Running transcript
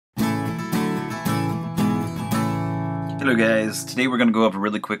Hello guys, today we're going to go over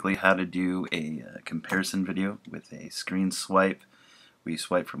really quickly how to do a comparison video with a screen swipe. We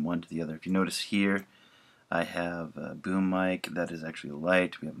swipe from one to the other. If you notice here, I have a boom mic, that is actually a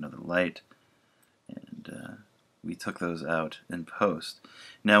light, we have another light, and we took those out in post.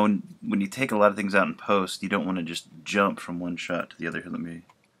 Now when you take a lot of things out in post, you don't want to just jump from one shot to the other. Here, let me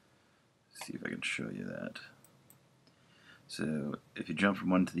see if I can show you that. So if you jump from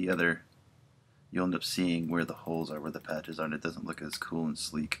one to the other, you'll end up seeing where the holes are, where the patches are, and it doesn't look as cool and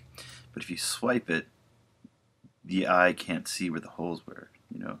sleek. But if you swipe it, the eye can't see where the holes were.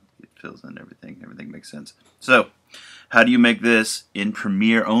 You know, it fills in everything. Everything makes sense. So, how do you make this in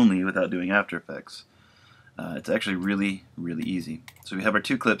Premiere only without doing After Effects? It's actually really, really easy. So we have our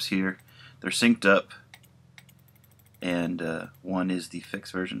two clips here. They're synced up, and one is the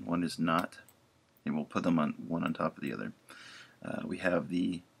fixed version, one is not. And we'll put them on one on top of the other. We have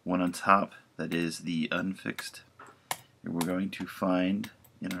the one on top that is the unfixed, and we're going to find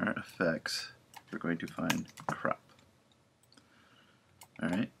in our effects, we're going to find crop.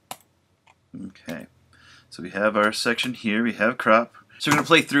 Alright, okay, so we have our section here, we have crop. So we're going to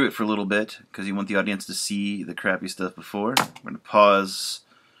play through it for a little bit because you want the audience to see the crappy stuff before. We're going to pause,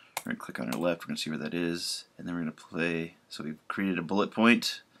 we're going to click on our left, we're going to see where that is, and then we're going to play. So we've created a bullet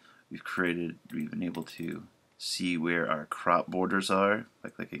point, we've been able to see where our crop borders are by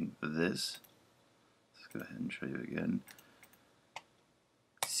clicking this. Let's go ahead and show you again.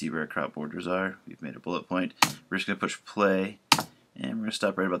 See where our crop borders are. We've made a bullet point. We're just going to push play, and we're going to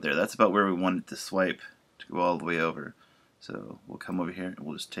stop right about there. That's about where we want it to swipe to go all the way over. So we'll come over here and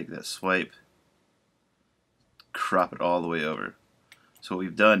we'll just take that swipe, crop it all the way over. So what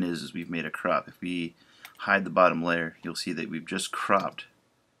we've done is we've made a crop. If we hide the bottom layer, you'll see that we've just cropped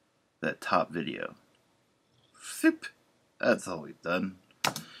that top video. Flip. That's all we've done.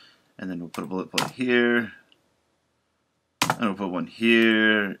 And then we'll put a bullet point here, and we'll put one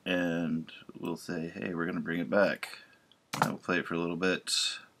here, and we'll say, hey, we're going to bring it back. And we'll play it for a little bit.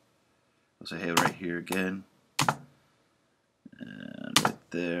 We'll say, hey, right here again, and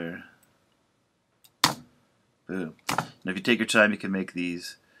right there. Boom. And if you take your time, you can make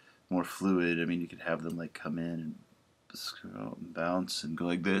these more fluid. I mean, you could have them like come in and scroll and bounce and go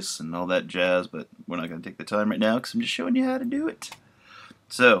like this and all that jazz, but we're not going to take the time right now because I'm just showing you how to do it.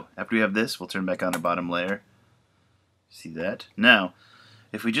 So after we have this, we'll turn back on our bottom layer. See that? Now,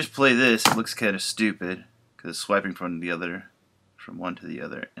 if we just play this, it looks kind of stupid because swiping from one to the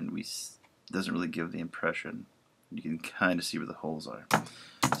other, and doesn't really give the impression. You can kind of see where the holes are.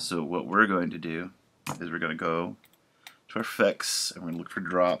 So what we're going to do is we're going to go to our effects and we're going to look for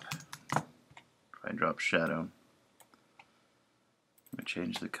drop. Find drop shadow. I'm going to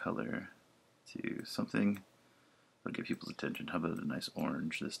change the color to something that'll get people's attention. How about a nice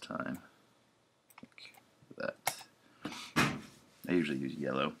orange this time? Like that. I usually use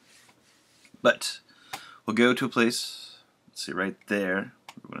yellow. But we'll go to a place, let's see right there,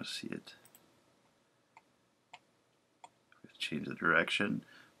 we want to see it. Change the direction.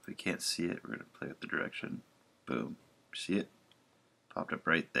 If we can't see it, we're going to play with the direction. Boom. See it? Popped up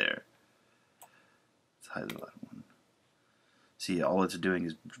right there. Let's hide the bottom one. See, all it's doing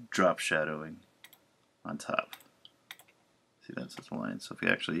is drop shadowing on top. See, that's its line. So if we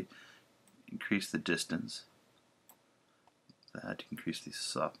actually increase the distance, that, increase the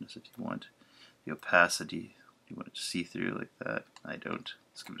softness if you want, the opacity, you want it to see through like that. I don't.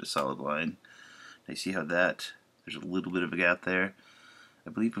 Let's give it a solid line. Now you see how that, there's a little bit of a gap there. I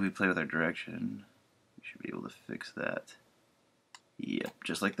believe if we play with our direction, we should be able to fix that. Yep,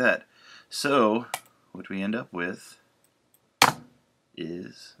 just like that. So what we end up with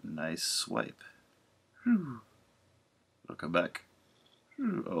is a nice swipe. It'll come back.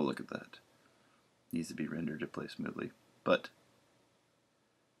 Oh, look at that. Needs to be rendered to play smoothly. But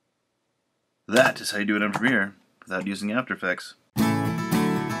that is how you do it in Premiere without using After Effects.